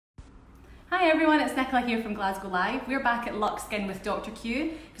Hi everyone, it's Nicola here from Glasgow Live. We're back at Luxe Skin with Dr.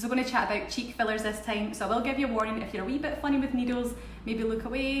 Q because we're going to chat about cheek fillers this time. So I will give you a warning if you're a wee bit funny with needles, maybe look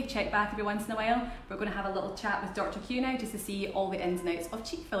away, check back every once in a while. We're going to have a little chat with Dr. Q now just to see all the ins and outs of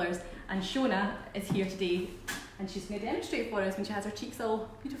cheek fillers. And Shona is here today and she's going to demonstrate for us when she has her cheeks all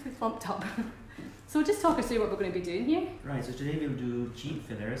beautifully plumped up. So just talk us through what we're going to be doing here. Right, so today we'll do cheek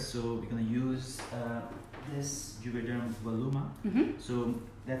fillers. So we're going to use this Juvederm Voluma. So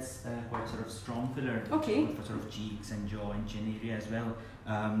that's quite sort of strong filler for sort of cheeks and jaw and chin area as well,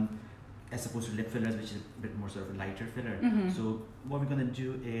 as opposed to lip fillers, which is a bit more sort of lighter filler. So what we're going to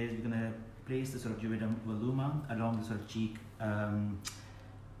do is we're going to place the sort of Juvederm Voluma along the sort of cheek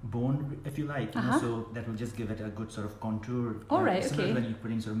bone, if you like, you know, so that will just give it a good sort of contour. Similar when you're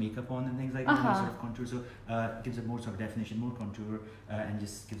putting sort of makeup on and things like that, sort of contour. So it gives it more sort of definition, more contour, and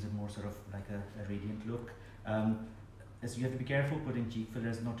just gives it more sort of like a radiant look. So you have to be careful putting cheek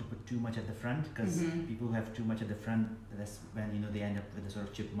fillers, not to put too much at the front, because people who have too much at the front, that's when, you know, they end up with a sort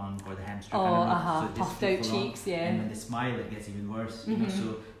of chipmunk or the hamster kind of look. So puffed out cheeks, and when they smile, it gets even worse. You know,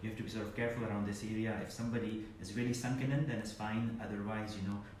 so you have to be sort of careful around this area. If somebody is really sunken in, then it's fine. Otherwise, you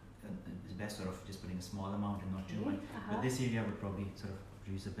know, it's best sort of just putting a small amount and not too much. But this area would probably sort of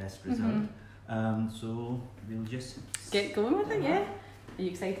produce the best result. So we'll just get going with it. Yeah. Are you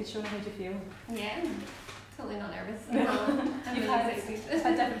excited, Shona? How do you feel? Yeah. Totally not nervous. You've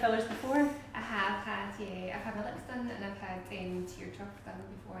had different fillers before? I have had, yeah. I've had my lips done and I've had tear truck done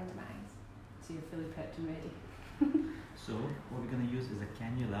before into my eyes. So you're fully prepped and ready. So what we're going to use is a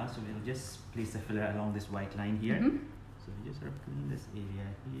cannula. So we'll just place the filler along this white line here. So we just sort of clean this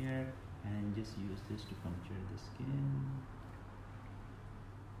area here and just use this to puncture the skin.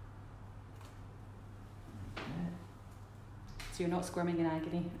 Like that. So you're not squirming in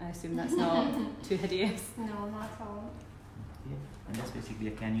agony? I assume that's not too hideous? No, not at all. Okay, and that's basically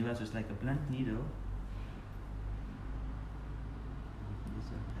a cannula, so it's like a blunt needle. You can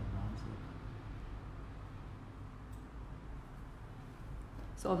just advance it.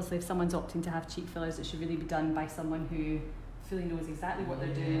 So obviously if someone's opting to have cheek fillers, it should really be done by someone who fully knows exactly what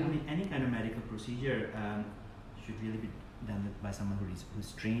they're doing. I mean, any kind of medical procedure should really be done by someone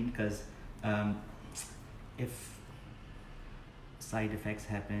who's trained, because if side effects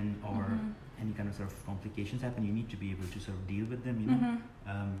happen or any kind of sort of complications happen, you need to be able to sort of deal with them, you know.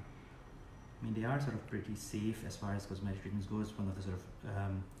 I mean, they are sort of pretty safe as far as cosmetic treatments go. It's one of the sort of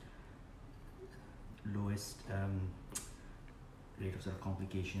lowest rate of sort of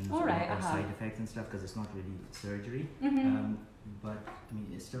complications or side effects and stuff, because it's not really surgery. But I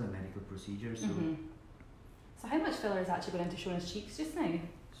mean, it's still a medical procedure. So So how much filler is actually going into Shona's cheeks just now?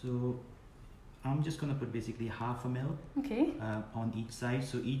 So I'm just going to put basically 1/2 ml on each side.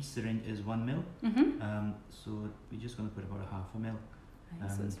 So each syringe is 1 ml. So we're just going to put about 1/2 ml.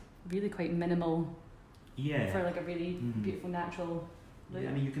 So it's really quite minimal for like a really beautiful natural look. Yeah,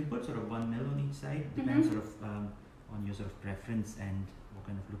 I mean, you can put sort of 1 ml on each side, depends sort of on your sort of preference and what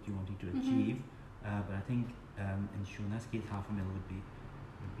kind of look you wanting to achieve. But I think in Shona's case, 1/2 ml would be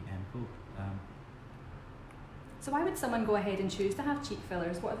ample. So why would someone go ahead and choose to have cheek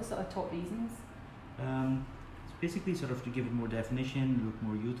fillers? What are the sort of top reasons? It's basically sort of to give it more definition, look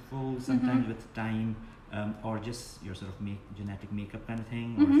more youthful, sometimes with time, or just your sort of genetic makeup kind of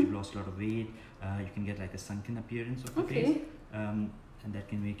thing, or if you've lost a lot of weight, you can get like a sunken appearance of the face, and that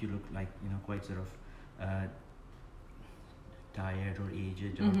can make you look like, you know, quite sort of tired or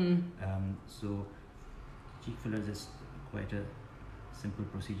aged. Or, so cheek fillers is quite a simple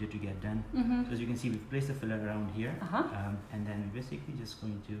procedure to get done. So as you can see, we've placed the filler around here, and then we're basically just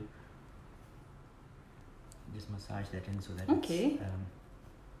going to just massage that in so that it's,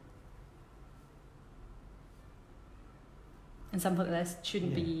 and something like this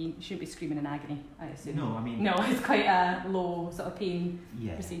shouldn't be screaming in agony, I assume. No, I mean, no, it's quite a low sort of pain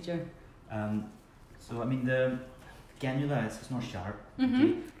procedure. So I mean, the cannula is not sharp,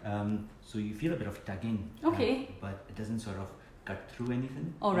 so you feel a bit of tugging, but it doesn't sort of cut through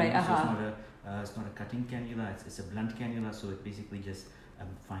anything. So it's not a cutting cannula, it's a blunt cannula, so it basically just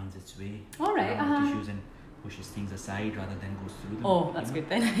finds its way around the tissues and pushes things aside rather than goes through them. Oh, that's good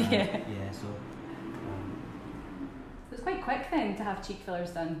then. Yeah, so it's quite quick then to have cheek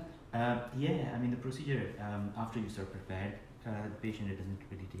fillers done. Yeah, I mean, the procedure, after you start prepared, the patient, it doesn't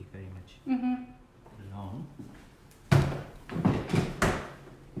really take very much long.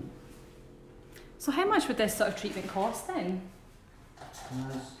 So how much would this sort of treatment cost then?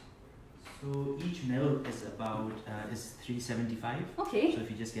 So each mil is about is $375. Okay. So if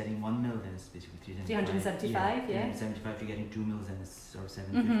you're just getting 1 mil, then it's basically $375. 375, yeah. 375. If you're getting 2 mils, then it's sort of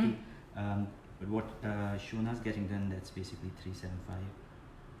 $750. But what Shona's getting done, that's basically $375.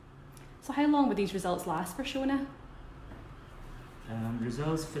 So how long would these results last for Shona?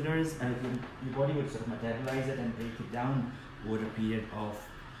 Results, fillers, your body would sort of metabolize it and break it down over a period of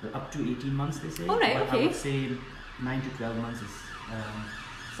up to 18 months, they say. All right, but okay. I would say 9 to 12 months is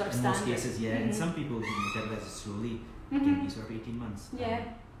sort of in standard. most cases, yeah. And some people who metabolize it slowly, it can be sort of 18 months. Yeah. Right,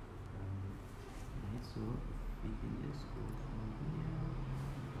 so we can just go from here.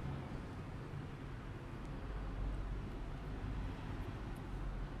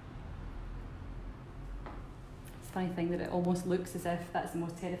 Funny thing that it almost looks as if that's the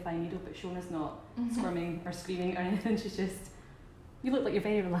most terrifying needle, but Shona's not squirming or screaming or anything. She's just, you look like you're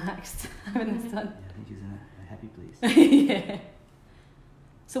very relaxed having this done. Yeah, I think she's in a happy place. Yeah.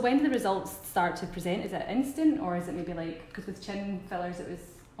 So when do the results start to present? Is it instant, or is it maybe like, because with chin fillers it was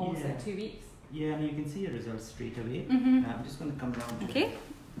almost like 2 weeks? Yeah, I mean, you can see the results straight away. I'm just going to come down to the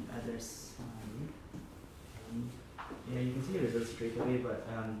other side. Yeah, you can see the results straight away, but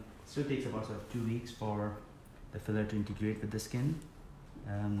still takes about sort of 2 weeks for the filler to integrate with the skin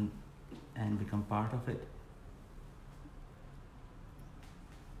and become part of it.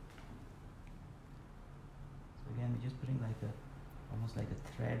 So again, we're just putting like almost like a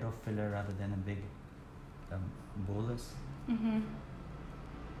thread of filler rather than a big bolus.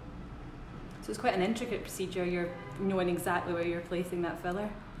 So it's quite an intricate procedure. You're knowing exactly where you're placing that filler.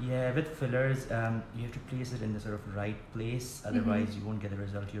 Yeah, with fillers, you have to place it in the sort of right place, otherwise you won't get the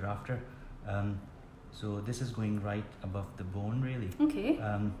result you're after. So this is going right above the bone, really. Okay.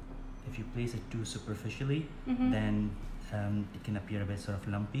 If you place it too superficially, then it can appear a bit sort of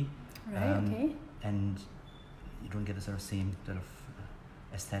lumpy. Right, okay. And you don't get the sort of same sort of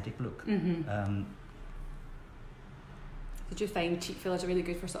aesthetic look. Did you find cheek fillers are really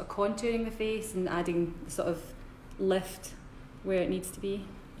good for sort of contouring the face and adding the sort of lift where it needs to be?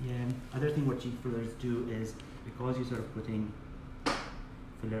 Yeah, other thing what cheek fillers do is, because you're sort of putting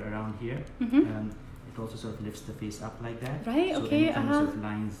filler around here, it also sort of lifts the face up like that. Right, so okay, any sort of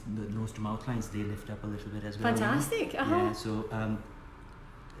lines, the nose to mouth lines, they lift up a little bit as well. Fantastic, Yeah, so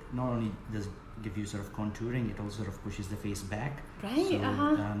not only does it give you sort of contouring, it also sort of pushes the face back. Right,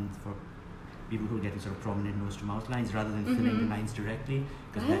 so, for people who get sort of prominent nose to mouth lines, rather than filling the lines directly,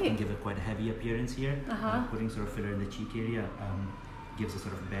 because that can give a quite a heavy appearance here. Putting sort of filler in the cheek area gives a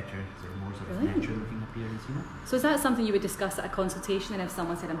sort of better, sort of more sort of natural looking appearance, you know. So is that something you would discuss at a consultation, and if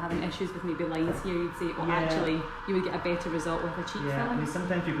someone said I'm having issues with maybe lines here, you'd say, oh actually you would get a better result with a cheek filler? I mean,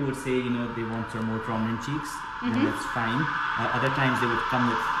 sometimes people would say, you know, they want sort of more prominent cheeks, and that's fine. Other times they would come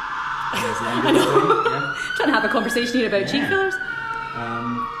with trying to have a conversation here about cheek fillers.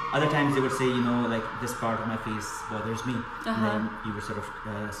 Other times they would say, you know, like, this part of my face bothers me. And then you would sort of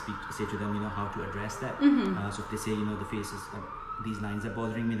say to them, you know, how to address that. So if they say, you know, the face is, these lines are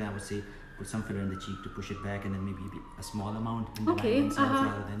bothering me, then I would say put some filler in the cheek to push it back, and then maybe a small amount in the line themselves,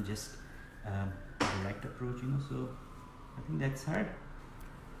 rather than just a direct approach, you know. So I think that's hard.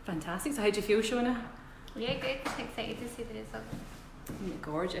 Fantastic. So how do you feel, Shona? Yeah, good. Excited to see the results.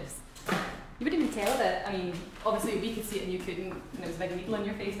 Gorgeous. You wouldn't even tell that. I mean, obviously we could see it and you couldn't, and it was a big needle on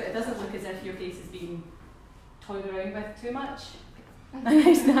your face, but it doesn't look as if your face is being toyed around with too much. A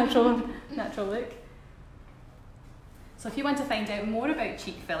nice natural look. So if you want to find out more about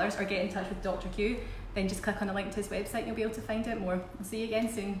cheek fillers or get in touch with Dr. Q, then just click on the link to his website and you'll be able to find out more. I'll see you again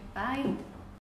soon. Bye.